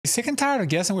sick and tired of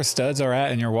guessing where studs are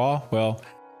at in your wall? Well,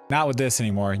 not with this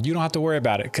anymore. You don't have to worry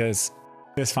about it because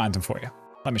this finds them for you.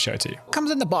 Let me show it to you. What comes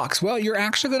in the box? Well, you're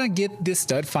actually going to get this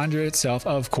stud finder itself,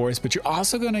 of course, but you're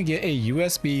also going to get a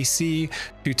USB-C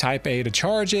to Type A to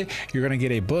charge it. You're going to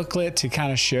get a booklet to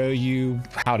kind of show you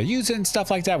how to use it and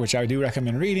stuff like that, which I do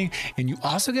recommend reading. And you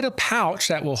also get a pouch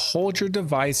that will hold your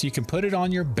device. You can put it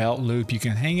on your belt loop. You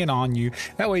can hang it on you.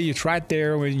 That way it's right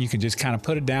there when you can just kind of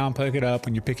put it down, pick it up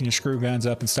when you're picking your screw guns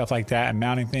up and stuff like that and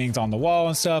mounting things on the wall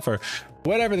and stuff, or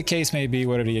whatever the case may be,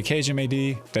 whatever the occasion may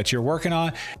be that you're working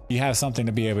on, you have something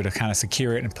to be able to kind of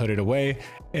secure it and put it away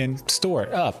and store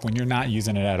it up when you're not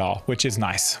using it at all, which is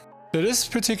nice. So this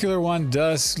particular one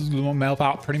does melt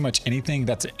out pretty much anything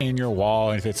that's in your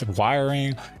wall. If it's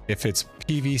wiring, if it's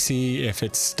PVC, if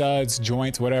it's studs,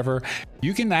 joints, whatever,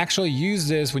 you can actually use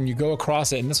this when you go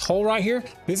across it. And this hole right here,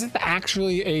 this is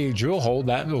actually a drill hole,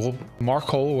 that will mark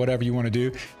hole or whatever you want to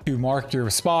do to mark your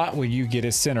spot where you get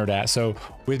it centered at. So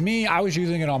with me, I was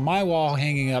using it on my wall,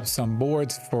 hanging up some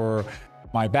boards for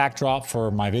my backdrop for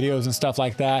my videos and stuff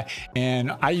like that.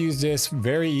 And I used this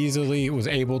very easily, was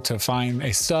able to find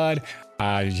a stud.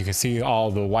 You can see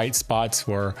all the white spots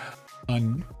were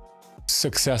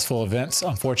unsuccessful events,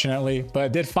 unfortunately, but I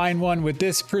did find one with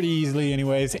this pretty easily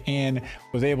anyways, and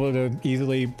was able to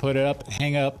easily put it up,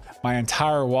 hang up my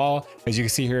entire wall, as you can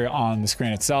see here on the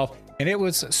screen itself. And it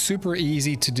was super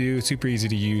easy to do, super easy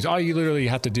to use. All you literally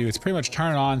have to do is pretty much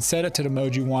turn it on, set it to the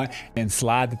mode you want, and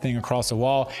slide the thing across the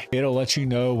wall. It'll let you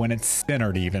know when it's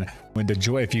centered even. When the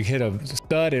joint, if you hit a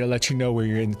stud, it'll let you know where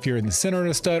if you're in the center of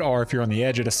the stud or if you're on the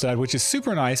edge of the stud, which is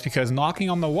super nice because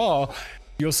knocking on the wall,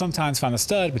 you'll sometimes find the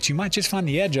stud, but you might just find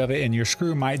the edge of it and your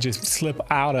screw might just slip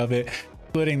out of it,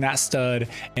 splitting that stud,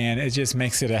 and it just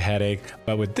makes it a headache.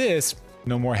 But with this,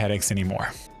 no more headaches anymore.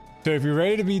 So if you're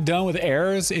ready to be done with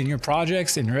errors in your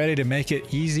projects and ready to make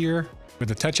it easier with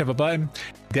the touch of a button,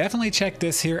 definitely check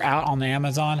this here out on the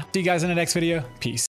Amazon. See you guys in the next video. Peace.